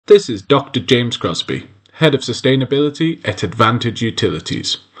This is Dr. James Crosby, Head of Sustainability at Advantage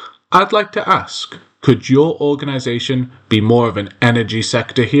Utilities. I'd like to ask, could your organisation be more of an energy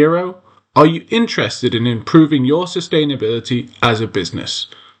sector hero? Are you interested in improving your sustainability as a business?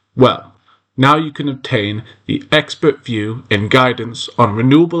 Well, now you can obtain the expert view and guidance on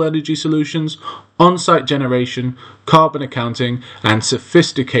renewable energy solutions, on-site generation, carbon accounting, and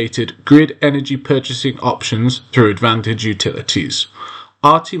sophisticated grid energy purchasing options through Advantage Utilities.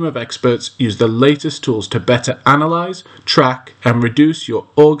 Our team of experts use the latest tools to better analyze, track, and reduce your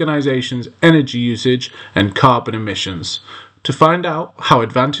organization's energy usage and carbon emissions. To find out how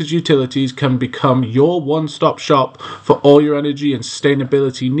Advantage Utilities can become your one-stop shop for all your energy and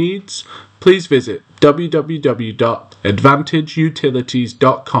sustainability needs, please visit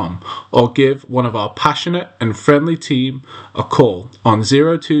www.advantageutilities.com or give one of our passionate and friendly team a call on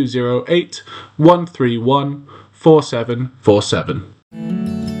 0208 131 4747.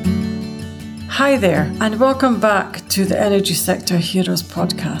 Hi there, and welcome back to the Energy Sector Heroes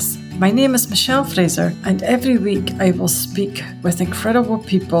podcast. My name is Michelle Fraser, and every week I will speak with incredible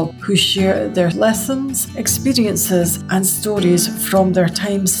people who share their lessons, experiences, and stories from their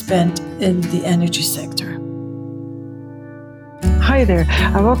time spent in the energy sector. Hi there,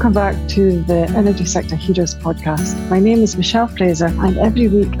 and welcome back to the Energy Sector Heroes podcast. My name is Michelle Fraser, and every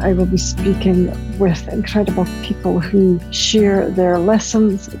week I will be speaking with incredible people who share their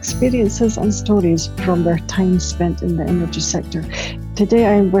lessons, experiences, and stories from their time spent in the energy sector. Today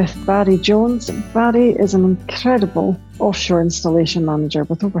I'm with Barry Jones. Barry is an incredible offshore installation manager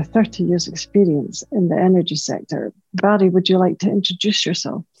with over 30 years experience in the energy sector. Barry, would you like to introduce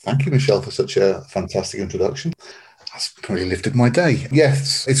yourself? Thank you, Michelle, for such a fantastic introduction. That's really lifted my day.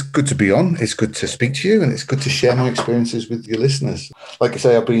 Yes, it's good to be on. It's good to speak to you, and it's good to share my experiences with your listeners. Like I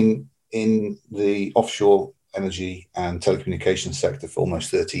say, I've been in the offshore energy and telecommunications sector for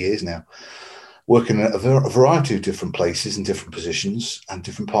almost 30 years now, working at a variety of different places and different positions and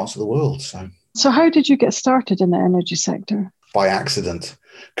different parts of the world. So how did you get started in the energy sector? By accident,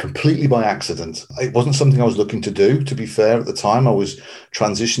 completely by accident. It wasn't something I was looking to do, to be fair. At the time, I was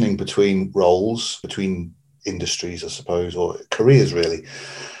transitioning between roles, between industries, I suppose, or careers, really.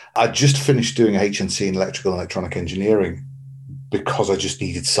 I just finished doing a HNC in electrical and electronic engineering because I just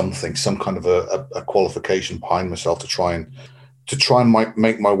needed something, some kind of a qualification behind myself to try and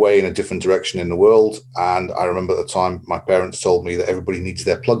make my way in a different direction in the world. And I remember at the time, my parents told me that everybody needs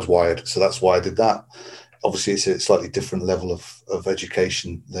their plugs wired. So that's why I did that. Obviously, it's a slightly different level of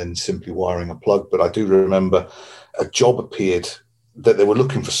education than simply wiring a plug. But I do remember a job appeared that they were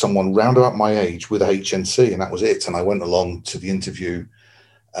looking for someone round about my age with a HNC, and that was it. And I went along to the interview,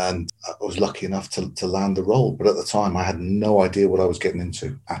 and I was lucky enough to land the role. But at the time, I had no idea what I was getting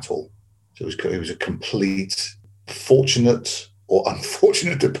into at all. So it was a complete fortunate or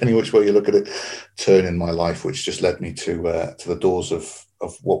unfortunate, depending which way you look at it, turn in my life, which just led me to the doors of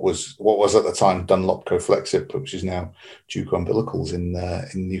what was at the time Dunlop Co-Flexit, which is now Duke Umbilicals in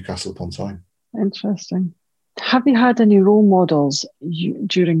Newcastle upon Tyne. Interesting. Have you had any role models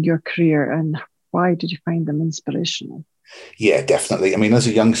during your career, and why did you find them inspirational? Yeah, definitely. I mean, as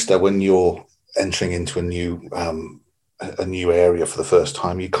a youngster, when you're entering into a new area for the first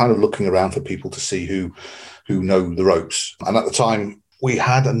time, you're kind of looking around for people to see who know the ropes. And at the time, we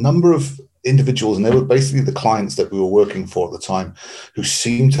had a number of individuals, and they were basically the clients that we were working for at the time, who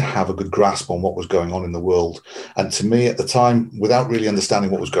seemed to have a good grasp on what was going on in the world. And to me at the time, without really understanding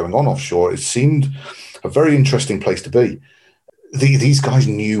what was going on offshore, it seemed a very interesting place to be. These guys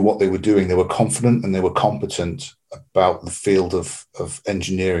knew what they were doing. They were confident and they were competent about the field of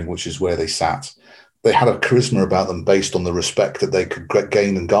engineering, which is where they sat. They had a charisma about them based on the respect that they could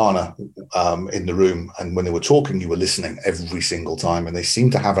gain and garner in the room. And when they were talking, you were listening every single time. And they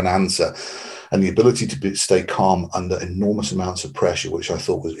seemed to have an answer and the ability to stay calm under enormous amounts of pressure, which I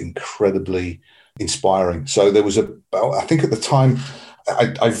thought was incredibly inspiring. So there was I think at the time,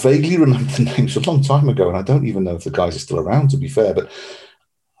 I vaguely remember the names a long time ago, and I don't even know if the guys are still around, to be fair, but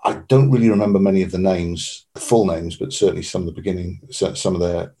I don't really remember many of the names, the full names, but certainly some of the beginning, some of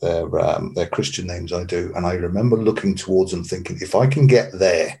their Christian names I do. And I remember looking towards them thinking, if I can get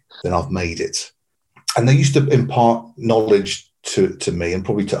there, then I've made it. And they used to impart knowledge to me and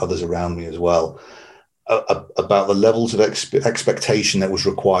probably to others around me as well about the levels of expectation that was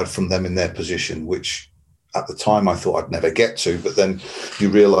required from them in their position, which at the time I thought I'd never get to, but then you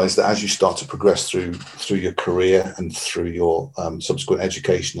realize that as you start to progress through your career and through your subsequent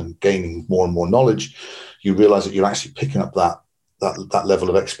education and gaining more and more knowledge, you realize that you're actually picking up that level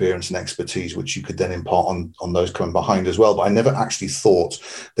of experience and expertise, which you could then impart on those coming behind as well. But I never actually thought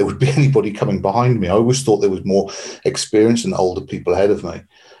there would be anybody coming behind me. I always thought there was more experienced and older people ahead of me.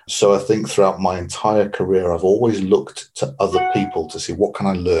 So I think throughout my entire career, I've always looked to other people to see what can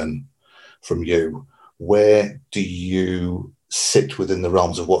I learn from you? Where do you sit within the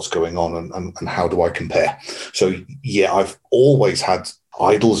realms of what's going on, and how do I compare? So, yeah, I've always had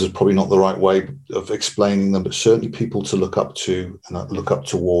idols, is probably not the right way of explaining them, but certainly people to look up to and look up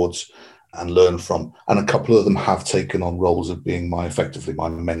towards and learn from. And a couple of them have taken on roles of being effectively my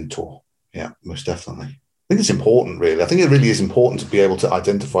mentor. Yeah, most definitely. I think it's important, really. I think it really is important to be able to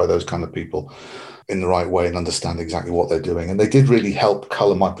identify those kind of people in the right way and understand exactly what they're doing. And they did really help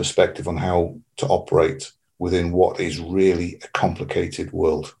colour my perspective on how to operate within what is really a complicated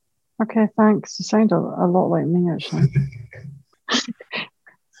world. Okay, thanks. You sound a lot like me, actually.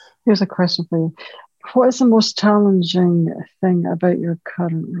 Here's a question for you. What is the most challenging thing about your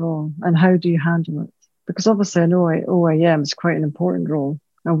current role, and how do you handle it? Because obviously I know OIM is quite an important role,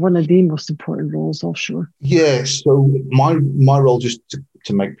 and one of the most important roles offshore. Yeah, so my role, just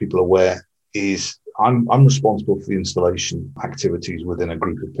to make people aware, is I'm responsible for the installation activities within a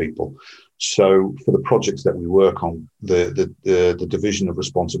group of people. So for the projects that we work on, the division of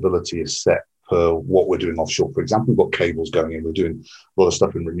responsibility is set per what we're doing offshore. For example, we've got cables going in. We're doing a lot of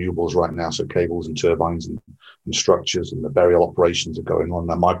stuff in renewables right now, so cables and turbines and structures, and the burial operations are going on.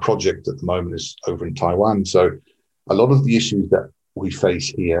 Now, my project at the moment is over in Taiwan. So a lot of the issues that we face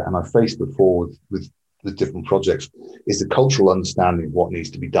here, and I've faced before with different projects, is the cultural understanding of what needs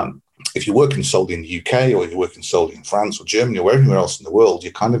to be done. If you're working solely in the UK, or you're working solely in France or Germany or anywhere else in the world,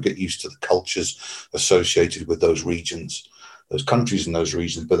 you kind of get used to the cultures associated with those regions, those countries and those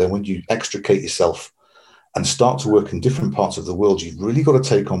regions. But then when you extricate yourself and start to work in different parts of the world, you've really got to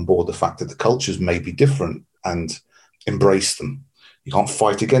take on board the fact that the cultures may be different and embrace them. You can't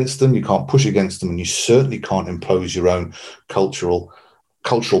fight against them, you can't push against them, and you certainly can't impose your own cultural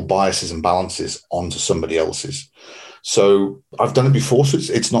biases and balances onto somebody else's. So I've done it before, so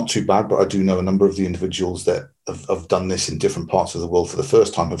it's not too bad, but I do know a number of the individuals that have done this in different parts of the world for the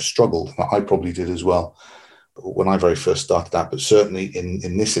first time have struggled. I probably did as well when I very first started out. But certainly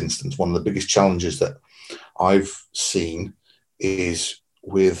in this instance, one of the biggest challenges that I've seen is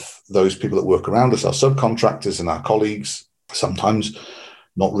with those people that work around us, our subcontractors and our colleagues, sometimes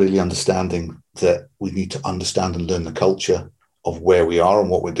not really understanding that we need to understand and learn the culture of where we are and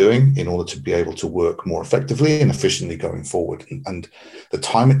what we're doing in order to be able to work more effectively and efficiently going forward. And the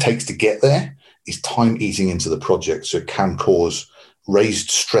time it takes to get there is time eating into the project. So it can cause raised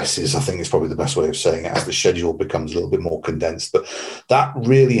stresses, I think is probably the best way of saying it, as the schedule becomes a little bit more condensed. But that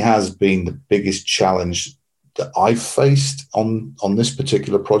really has been the biggest challenge that I've faced on this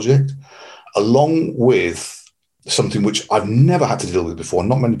particular project, along with something which I've never had to deal with before,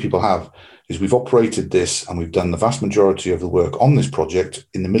 not many people have, is we've operated this and we've done the vast majority of the work on this project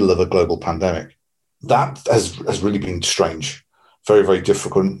in the middle of a global pandemic. That has really been strange, very, very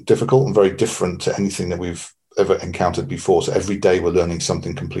difficult and very different to anything that we've ever encountered before. So every day we're learning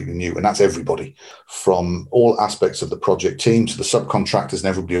something completely new, and that's everybody from all aspects of the project team to the subcontractors and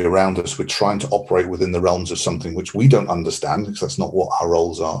everybody around us. We're trying to operate within the realms of something which we don't understand, because that's not what our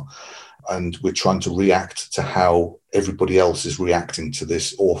roles are. And we're trying to react to how everybody else is reacting to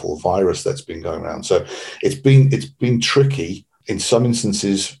this awful virus that's been going around. So it's been tricky in some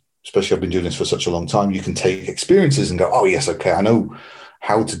instances, especially I've been doing this for such a long time. You can take experiences and go, oh, yes, okay, I know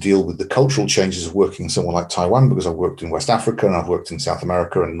how to deal with the cultural changes of working in somewhere like Taiwan, because I've worked in West Africa and I've worked in South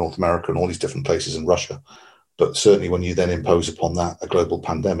America and North America and all these different places in Russia. But certainly when you then impose upon that a global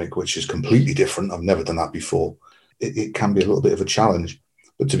pandemic, which is completely different, I've never done that before, it can be a little bit of a challenge.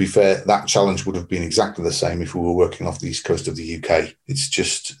 But to be fair, that challenge would have been exactly the same if we were working off the east coast of the UK. It's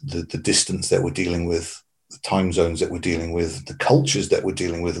just the distance that we're dealing with, the time zones that we're dealing with, the cultures that we're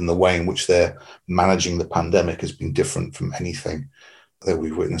dealing with, and the way in which they're managing the pandemic has been different from anything that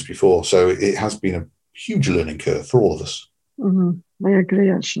we've witnessed before. So it has been a huge learning curve for all of us. Mm-hmm. I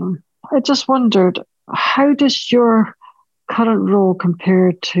agree, actually. I just wondered, how does your current role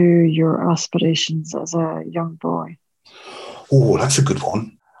compare to your aspirations as a young boy? Oh, that's a good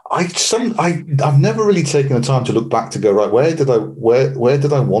one. I've never really taken the time to look back to go, right, where did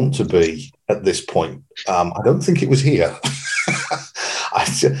I want to be at this point? I don't think it was here.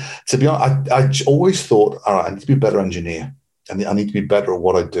 To be honest, I always thought, all right, I need to be a better engineer, and I need to be better at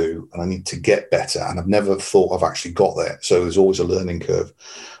what I do, and I need to get better. And I've never thought I've actually got there. So there's always a learning curve.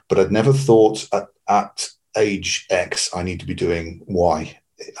 But I'd never thought at age X I need to be doing Y.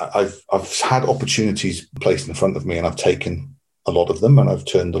 I've had opportunities placed in front of me, and I've taken a lot of them, and I've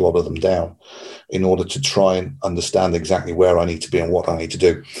turned a lot of them down in order to try and understand exactly where I need to be and what I need to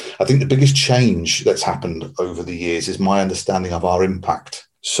do. I think the biggest change that's happened over the years is my understanding of our impact.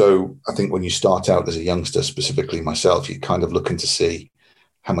 So I think when you start out as a youngster, specifically myself, you're kind of looking to see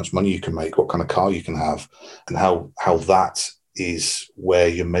how much money you can make, what kind of car you can have, and how that is where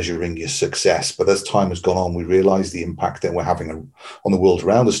you're measuring your success. But as time has gone on, we realize the impact that we're having on the world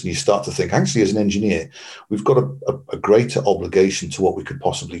around us. And you start to think, actually, as an engineer, we've got a greater obligation to what we could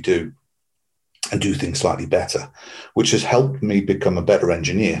possibly do and do things slightly better, which has helped me become a better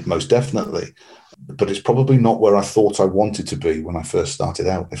engineer, most definitely. But it's probably not where I thought I wanted to be when I first started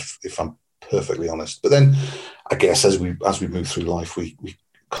out, if I'm perfectly honest. But then I guess as we move through life, we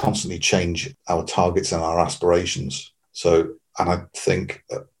constantly change our targets and our aspirations. So, and I think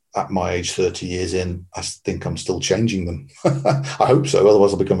at my age, 30 years in, I think I'm still changing them. I hope so,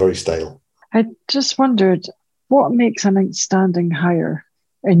 otherwise I'll become very stale. I just wondered, what makes an outstanding hire,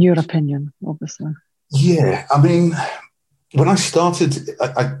 in your opinion, obviously? Yeah, I mean, when I started,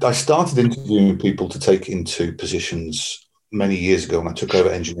 I started interviewing people to take into positions many years ago when I took over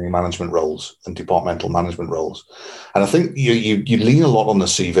engineering management roles and departmental management roles. And I think you lean a lot on the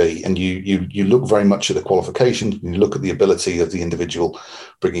CV, and you look very much at the qualifications, and you look at the ability of the individual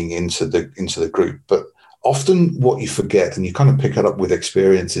bringing into the group. But often what you forget, and you kind of pick it up with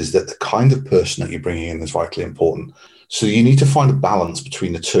experience, is that the kind of person that you're bringing in is vitally important. So you need to find a balance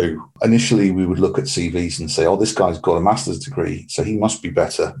between the two. Initially, we would look at CVs and say, oh, this guy's got a master's degree, so he must be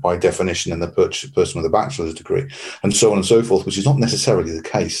better by definition than the person with a bachelor's degree, and so on and so forth, which is not necessarily the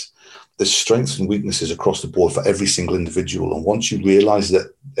case. There's strengths and weaknesses across the board for every single individual. And once you realize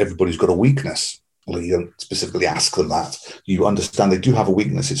that everybody's got a weakness, well, you don't specifically ask them that, you understand they do have a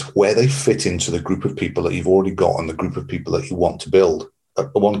weakness. It's where they fit into the group of people that you've already got and the group of people that you want to build.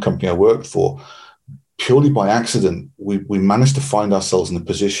 At the one company I worked for, purely by accident, we managed to find ourselves in a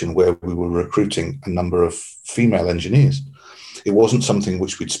position where we were recruiting a number of female engineers. It wasn't something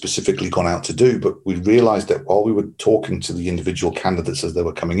which we'd specifically gone out to do, but we realized that while we were talking to the individual candidates as they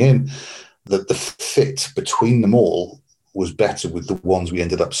were coming in, that the fit between them all was better with the ones we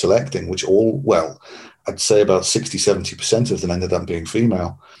ended up selecting, which I'd say about 60, 70% of them ended up being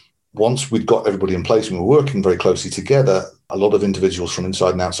female. Once we'd got everybody in place and we were working very closely together, a lot of individuals from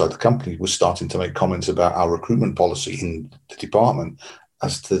inside and outside the company were starting to make comments about our recruitment policy in the department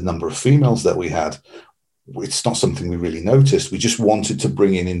as to the number of females that we had. It's not something we really noticed. We just wanted to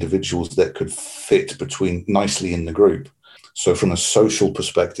bring in individuals that could fit nicely in the group. So from a social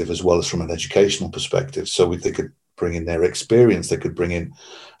perspective, as well as from an educational perspective, so they could bring in their experience, they could bring in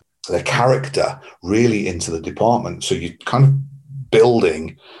their character really into the department. So you kind of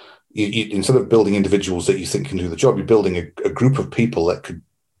building... instead of building individuals that you think can do the job, you're building a group of people that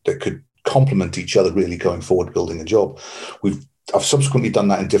could complement each other really going forward, building a job. I've subsequently done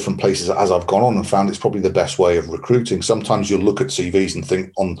that in different places as I've gone on and found it's probably the best way of recruiting. Sometimes you'll look at CVs and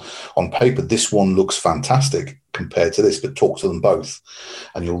think on paper, this one looks fantastic compared to this, but talk to them both.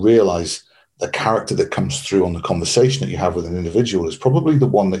 And you'll realize the character that comes through on the conversation that you have with an individual is probably the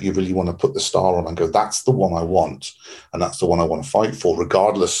one that you really want to put the star on and go, that's the one I want. And that's the one I want to fight for,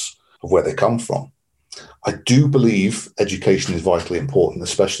 regardless of where they come from. I do believe education is vitally important,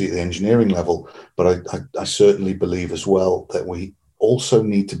 especially at the engineering level, but I certainly believe as well that we also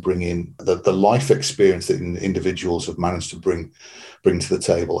need to bring in the life experience that individuals have managed to bring to the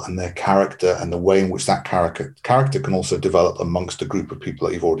table, and their character and the way in which that character can also develop amongst a group of people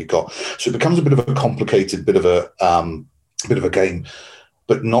that you've already got. So it becomes a bit of a complicated, bit of a game,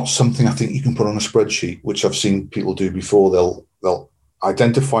 but not something I think you can put on a spreadsheet, which I've seen people do before. They'll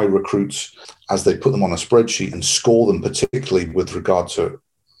identify recruits as they put them on a spreadsheet and score them, particularly with regard to,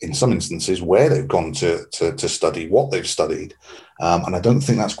 in some instances, where they've gone to study, what they've studied. And I don't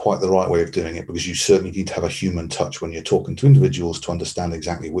think that's quite the right way of doing it, because you certainly need to have a human touch when you're talking to individuals to understand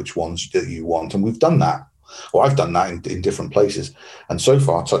exactly which ones that you want. And we've done that, or I've done that in different places. And so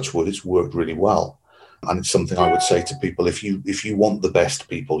far, touch wood, it's worked really well. And it's something I would say to people, if you want the best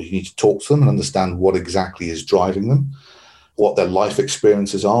people, you need to talk to them and understand what exactly is driving them, what their life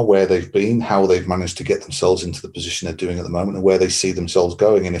experiences are, where they've been, how they've managed to get themselves into the position they're doing at the moment, and where they see themselves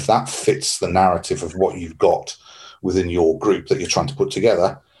going. And if that fits the narrative of what you've got within your group that you're trying to put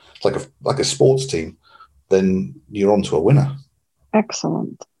together, like a sports team, then you're on to a winner.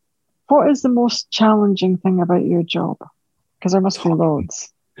 Excellent. What is the most challenging thing about your job? Because there must be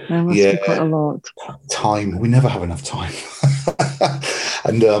loads. There must be quite a lot. Time. We never have enough time.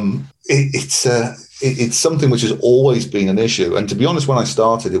 And it's something which has always been an issue. And to be honest, when I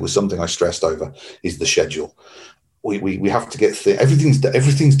started, it was something I stressed over, is the schedule. We have to get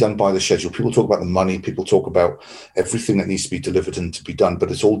everything's done by the schedule. People talk about the money, people talk about everything that needs to be delivered and to be done, but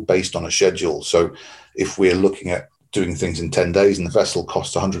it's all based on a schedule. So if we're looking at doing things in 10 days and the vessel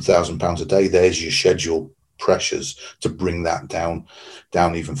costs £100,000 a day, there's your schedule pressures to bring that down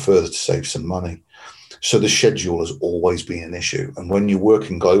even further to save some money. So the schedule has always been an issue. And when you're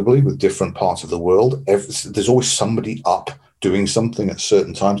working globally with different parts of the world, there's always somebody up doing something at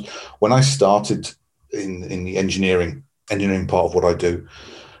certain times. When I started in the engineering part of what I do,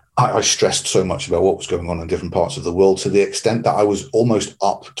 I stressed so much about what was going on in different parts of the world, to the extent that I was almost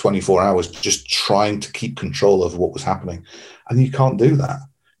up 24 hours just trying to keep control of what was happening. And you can't do that.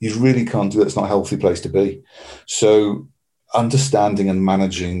 You really can't do that. It's not a healthy place to be. So understanding and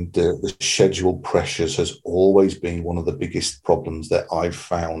managing the schedule pressures has always been one of the biggest problems that I've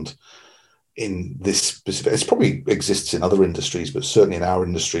found in this specific. It probably exists in other industries, but certainly in our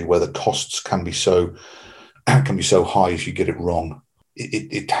industry, where the costs can be so high if you get it wrong.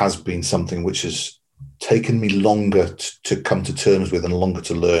 It has been something which has taken me longer to come to terms with and longer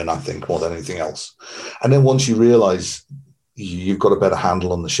to learn, I think, more than anything else. And then once you realize you've got a better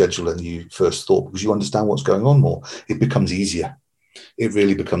handle on the schedule than you first thought, because you understand what's going on more, it becomes easier. It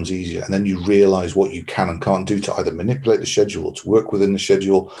really becomes easier. And then you realize what you can and can't do to either manipulate the schedule or to work within the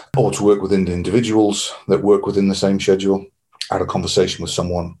schedule or to work within the individuals that work within the same schedule. I had a conversation with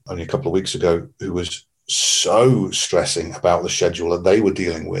someone only a couple of weeks ago who was so stressing about the schedule that they were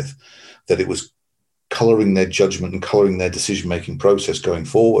dealing with, that it was coloring their judgment and coloring their decision-making process going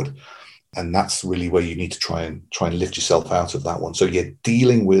forward. And that's really where you need to try and lift yourself out of that one. So you're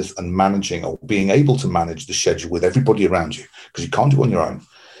dealing with and managing, or being able to manage the schedule with everybody around you, because you can't do it on your own,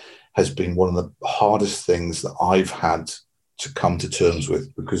 has been one of the hardest things that I've had to come to terms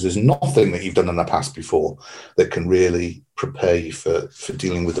with, because there's nothing that you've done in the past before that can really prepare you for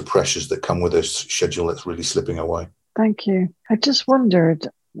dealing with the pressures that come with a schedule that's really slipping away. Thank you. I just wondered,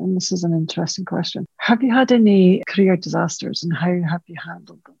 and this is an interesting question, have you had any career disasters, and how have you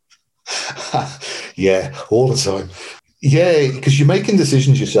handled them? Yeah, all the time. Yeah, because you're making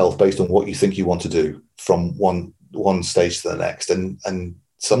decisions yourself based on what you think you want to do from one stage to the next. And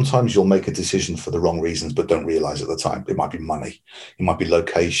sometimes you'll make a decision for the wrong reasons, but don't realize at the time. It might be money, it might be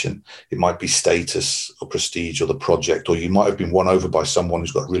location, it might be status or prestige or the project, or you might have been won over by someone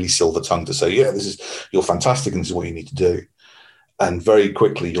who's got really silver tongue to say, yeah, you're fantastic and this is what you need to do. And very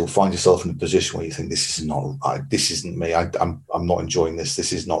quickly you'll find yourself in a position where you think, this isn't me. I'm not enjoying this.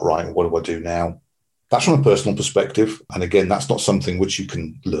 This is not right. What do I do now? That's from a personal perspective. And again, that's not something which you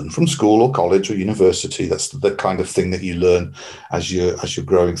can learn from school or college or university. That's the kind of thing that you learn as you're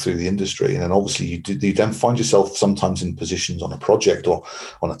growing through the industry. And then obviously you then find yourself sometimes in positions on a project or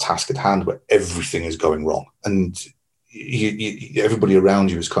on a task at hand where everything is going wrong. And everybody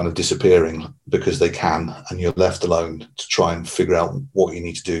around you is kind of disappearing because they can, and you're left alone to try and figure out what you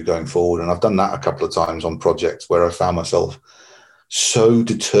need to do going forward. And I've done that a couple of times on projects where I found myself so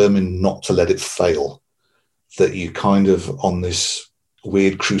determined not to let it fail that you kind of on this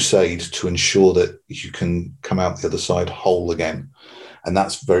weird crusade to ensure that you can come out the other side whole again. And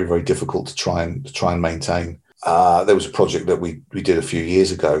that's very, very difficult to try and maintain. There was a project that we did a few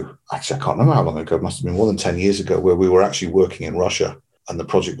years ago. Actually, I can't remember how long ago. It must have been more than 10 years ago, where we were actually working in Russia, and the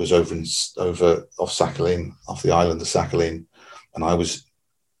project was over off Sakhalin, off the island of Sakhalin, and I was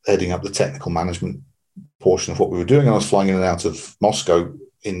heading up the technical management portion of what we were doing. And I was flying in and out of Moscow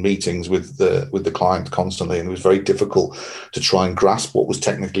in meetings with the client constantly, and it was very difficult to try and grasp what was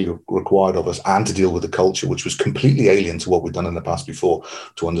technically required of us and to deal with the culture, which was completely alien to what we'd done in the past before,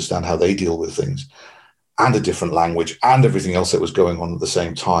 to understand how they deal with things, and a different language and everything else that was going on at the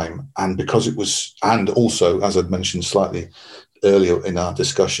same time. And because it was, and also, as I'd mentioned slightly earlier in our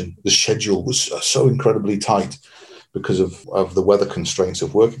discussion, the schedule was so incredibly tight because of the weather constraints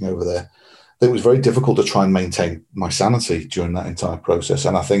of working over there, it was very difficult to try and maintain my sanity during that entire process.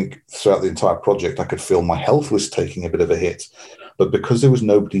 And I think throughout the entire project, I could feel my health was taking a bit of a hit. But because there was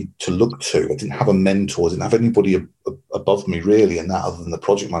nobody to look to, I didn't have a mentor, I didn't have anybody above me really in that other than the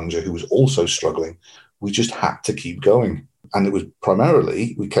project manager, who was also struggling. We just had to keep going. And it was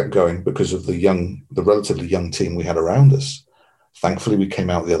primarily, we kept going because of the relatively young team we had around us. Thankfully, we came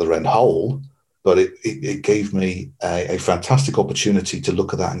out the other end whole. But it gave me a fantastic opportunity to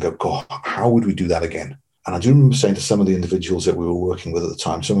look at that and go, God, how would we do that again? And I do remember saying to some of the individuals that we were working with at the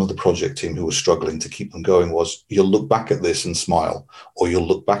time, some of the project team who were struggling to keep them going, was you'll look back at this and smile, or you'll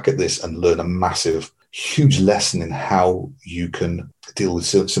look back at this and learn a massive, huge lesson in how you can deal with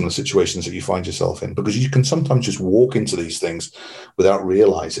similar situations that you find yourself in. Because you can sometimes just walk into these things without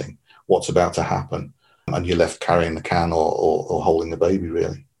realizing what's about to happen, and you're left carrying the can or holding the baby,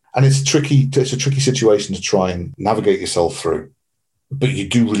 really. And it's a tricky situation to try and navigate yourself through. But you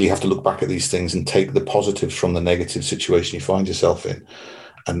do really have to look back at these things and take the positives from the negative situation you find yourself in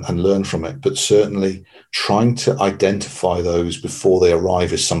and learn from it. But certainly trying to identify those before they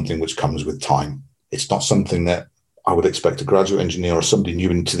arrive is something which comes with time. It's not something that I would expect a graduate engineer or somebody new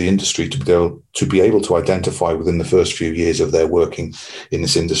into the industry to be able to identify within the first few years of their working in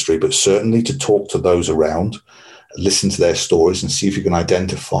this industry, but certainly to talk to those around, listen to their stories and see if you can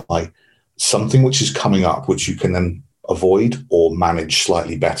identify something which is coming up, which you can then avoid or manage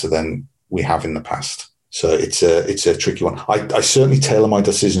slightly better than we have in the past. So it's a tricky one. I certainly tailor my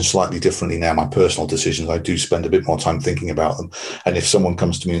decisions slightly differently now, my personal decisions. I do spend a bit more time thinking about them. And if someone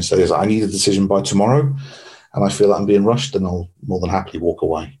comes to me and says, I need a decision by tomorrow, and I feel that I'm being rushed, then I'll more than happily walk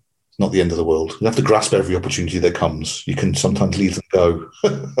away. It's not the end of the world. You have to grasp every opportunity that comes. You can sometimes leave them go.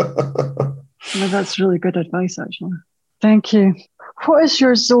 Well, that's really good advice, actually. Thank you. What is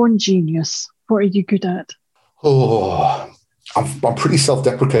your zone genius? What are you good at? Oh, I'm pretty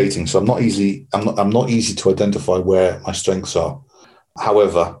self-deprecating, so I'm not easy to identify where my strengths are.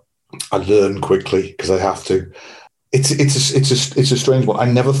 However, I learn quickly because I have to. It's a strange one. I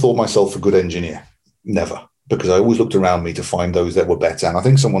never thought myself a good engineer, never, because I always looked around me to find those that were better. And I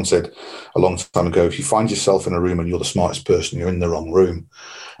think someone said a long time ago, if you find yourself in a room and you're the smartest person, you're in the wrong room.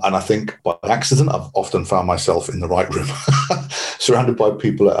 And I think by accident, I've often found myself in the right room, surrounded by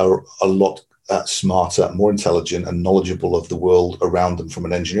people that are a lot smarter, more intelligent and knowledgeable of the world around them from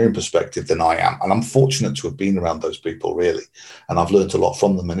an engineering perspective than I am. And I'm fortunate to have been around those people, really. And I've learned a lot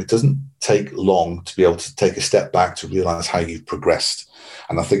from them. And it doesn't take long to be able to take a step back to realize how you've progressed.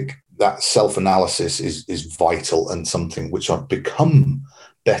 And I think that self-analysis is vital and something which I've become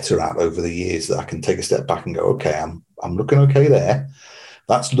better at over the years, that I can take a step back and go, okay, I'm looking okay there.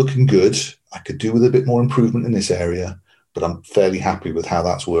 That's looking good. I could do with a bit more improvement in this area, but I'm fairly happy with how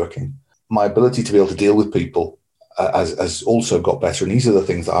that's working. My ability to be able to deal with people has also got better. And these are the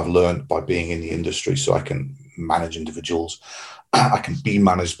things that I've learned by being in the industry. So I can manage individuals. I can be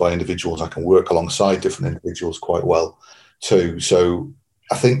managed by individuals. I can work alongside different individuals quite well too. So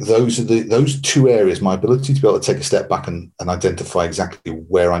I think those two areas, my ability to be able to take a step back and identify exactly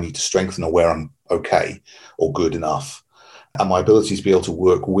where I need to strengthen or where I'm okay or good enough. And my ability to be able to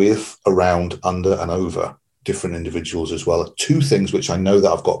work with, around, under and over different individuals as well are two things which I know that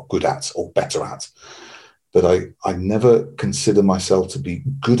I've got good at or better at. But I never consider myself to be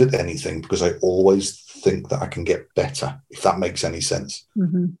good at anything because I always think that I can get better, if that makes any sense.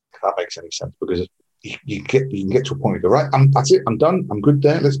 Mm-hmm. If that makes any sense, because you can get to a point where you go, right, that's it, I'm done, I'm good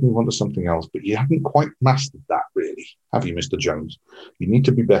there, let's move on to something else. But you haven't quite mastered that, really, have you, Mr. Jones? You need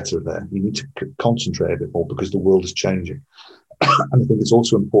to be better there. You need to concentrate a bit more because the world is changing. And I think it's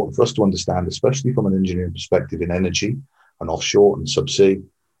also important for us to understand, especially from an engineering perspective in energy and offshore and subsea,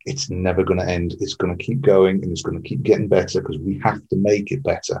 it's never going to end. It's going to keep going and it's going to keep getting better because we have to make it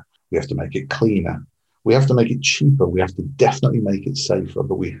better. We have to make it cleaner. We have to make it cheaper. We have to definitely make it safer,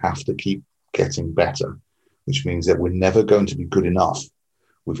 but we have to keep getting better, which means that we're never going to be good enough.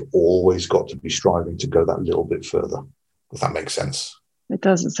 We've always got to be striving to go that little bit further, if that makes sense. It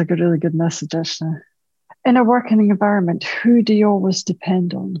does. It's a really good message, actually. In a working environment, who do you always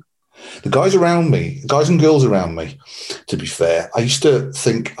depend on? The guys around me, guys and girls around me, to be fair. I used to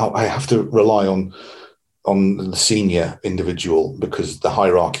think, I have to rely on the senior individual because the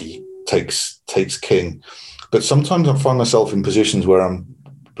hierarchy takes king. But sometimes I find myself in positions where I'm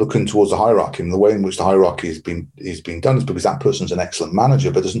looking towards the hierarchy, and the way in which the hierarchy is being done is because that person's an excellent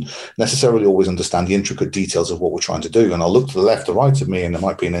manager, but doesn't necessarily always understand the intricate details of what we're trying to do. And I'll look to the left or right of me, and there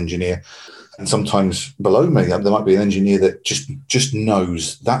might be an engineer. And sometimes below me, there might be an engineer that just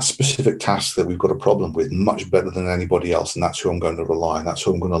knows that specific task that we've got a problem with much better than anybody else. And that's who I'm going to rely on. That's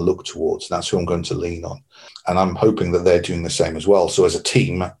who I'm going to look towards. That's who I'm going to lean on. And I'm hoping that they're doing the same as well. So as a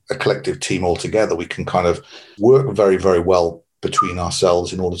team, a collective team altogether, we can kind of work very, very well between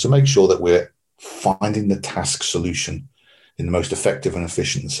ourselves in order to make sure that we're finding the task solution in the most effective and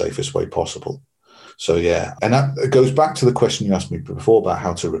efficient and safest way possible. So, yeah, and that goes back to the question you asked me before about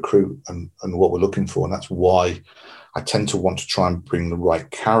how to recruit and what we're looking for. And that's why I tend to want to try and bring the right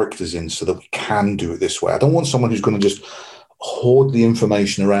characters in so that we can do it this way. I don't want someone who's going to just hoard the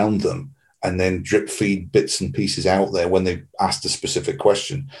information around them and then drip feed bits and pieces out there when they've asked a specific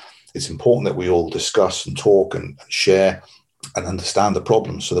question. It's important that we all discuss and talk and share and understand the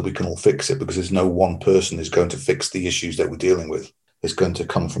problem so that we can all fix it, because there's no one person who's going to fix the issues that we're dealing with. It's going to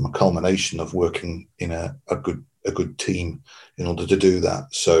come from a culmination of working in a good team in order to do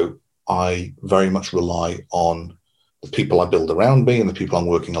that. So I very much rely on the people I build around me and the people I'm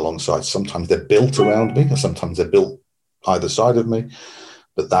working alongside. Sometimes they're built around me, or sometimes they're built either side of me.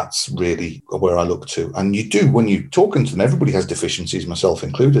 But that's really where I look to. And you do, when you're talking to them, everybody has deficiencies, myself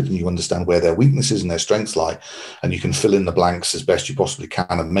included, and you understand where their weaknesses and their strengths lie, and you can fill in the blanks as best you possibly can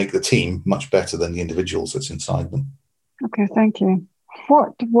and make the team much better than the individuals that's inside them. Okay, thank you.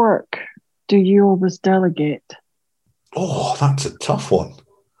 What work do you always delegate? Oh, that's a tough one.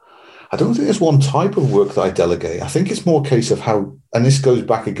 I don't think there's one type of work that I delegate. I think it's more a case of how, and this goes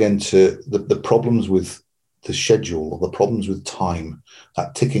back again to the problems with the schedule or the problems with time,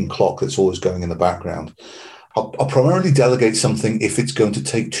 that ticking clock that's always going in the background. I'll primarily delegate something if it's going to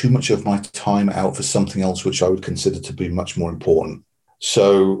take too much of my time out for something else, which I would consider to be much more important.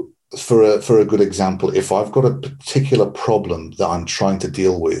 So for a good example, if I've got a particular problem that I'm trying to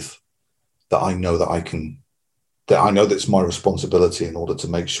deal with, that I know that's my responsibility in order to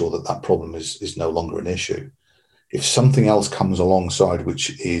make sure that problem is no longer an issue. If something else comes alongside,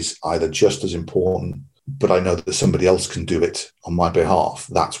 which is either just as important, but I know that somebody else can do it on my behalf,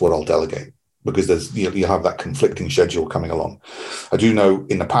 that's what I'll delegate, because you have that conflicting schedule coming along. I do know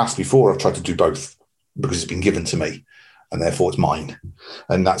in the past before I've tried to do both because it's been given to me and therefore it's mine.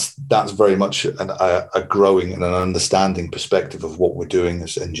 And that's very much a growing and an understanding perspective of what we're doing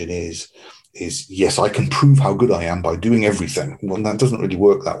as engineers. Is yes, I can prove how good I am by doing everything. Well, that doesn't really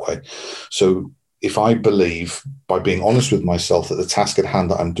work that way. So if I believe, by being honest with myself, that the task at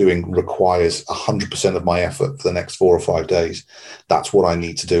hand that I'm doing requires 100% of my effort for the next 4 or 5 days, that's what I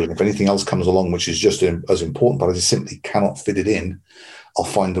need to do. And if anything else comes along, which is just as important, but I just simply cannot fit it in, I'll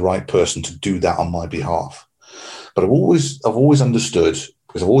find the right person to do that on my behalf. But I've always understood,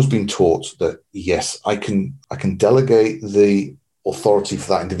 because I've always been taught that, yes, I can delegate the authority for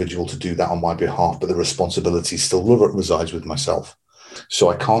that individual to do that on my behalf, but the responsibility still resides with myself. So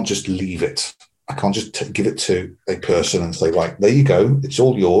I can't just leave it. I can't just give it to a person and say, right, there you go, it's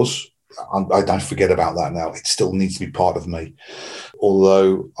all yours. I don't forget about that now. It still needs to be part of me.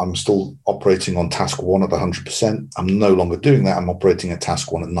 Although I'm still operating on task 1 at 100%, I'm no longer doing that. I'm operating at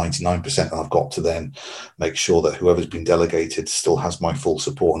task 1 at 99%. And I've got to then make sure that whoever's been delegated still has my full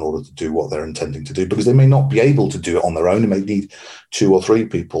support in order to do what they're intending to do, because they may not be able to do it on their own. They may need 2 or 3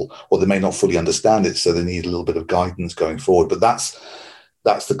 people, or they may not fully understand it. So they need a little bit of guidance going forward. But that's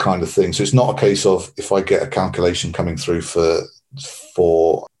the kind of thing. So it's not a case of, if I get a calculation coming through for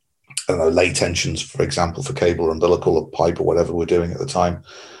I don't know, lay tensions, for example, for cable or umbilical or pipe or whatever we're doing at the time,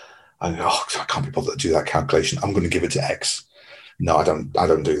 I go, I can't be bothered to do that calculation. I'm going to give it to X. No, I don't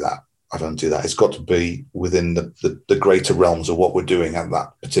do that. I don't do that. It's got to be within the greater realms of what we're doing at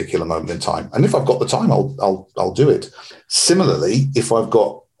that particular moment in time. And if I've got the time, I'll do it. Similarly, if I've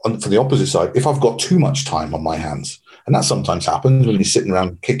got, for the opposite side, if I've got too much time on my hands, and that sometimes happens when you're sitting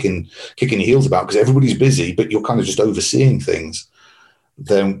around kicking your heels about because everybody's busy, but you're kind of just overseeing things,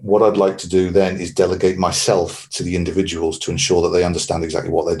 then what I'd like to do then is delegate myself to the individuals to ensure that they understand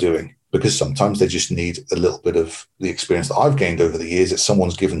exactly what they're doing. Because sometimes they just need a little bit of the experience that I've gained over the years that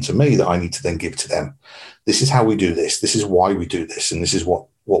someone's given to me that I need to then give to them. This is how we do this. This is why we do this. And this is what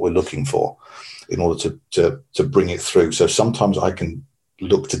we're looking for in order to bring it through. So sometimes I can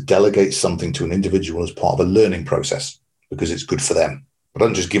look to delegate something to an individual as part of a learning process because it's good for them. But I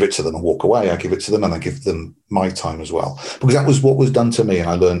don't just give it to them and walk away. I give it to them and I give them my time as well. Because that was what was done to me. And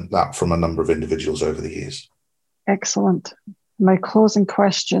I learned that from a number of individuals over the years. Excellent. My closing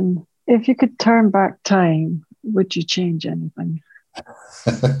question, if you could turn back time, would you change anything?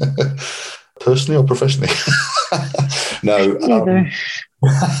 Personally or professionally? No. Either.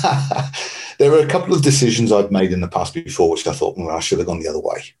 There are a couple of decisions I've made in the past before, which I thought, I should have gone the other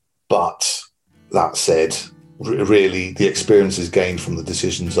way. But that said, really, the experiences gained from the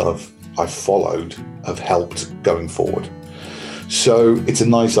decisions I've followed have helped going forward. So it's a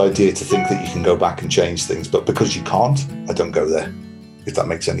nice idea to think that you can go back and change things, but because you can't, I don't go there, if that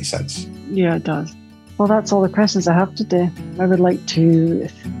makes any sense. Yeah, it does. Well, that's all the questions I have today. I would like to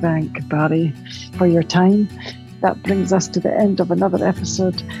thank Barry for your time. That brings us to the end of another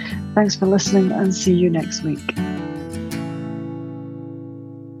episode. Thanks for listening and see you next week.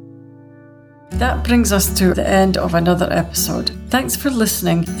 That brings us to the end of another episode. Thanks for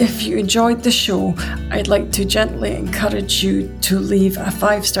listening. If you enjoyed the show, I'd like to gently encourage you to leave a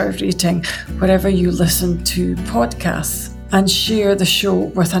 5-star rating wherever you listen to podcasts and share the show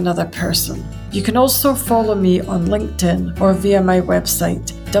with another person. You can also follow me on LinkedIn or via my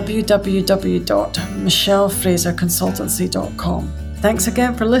website, www.michellefraserconsultancy.com. Thanks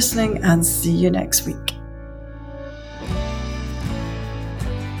again for listening and see you next week.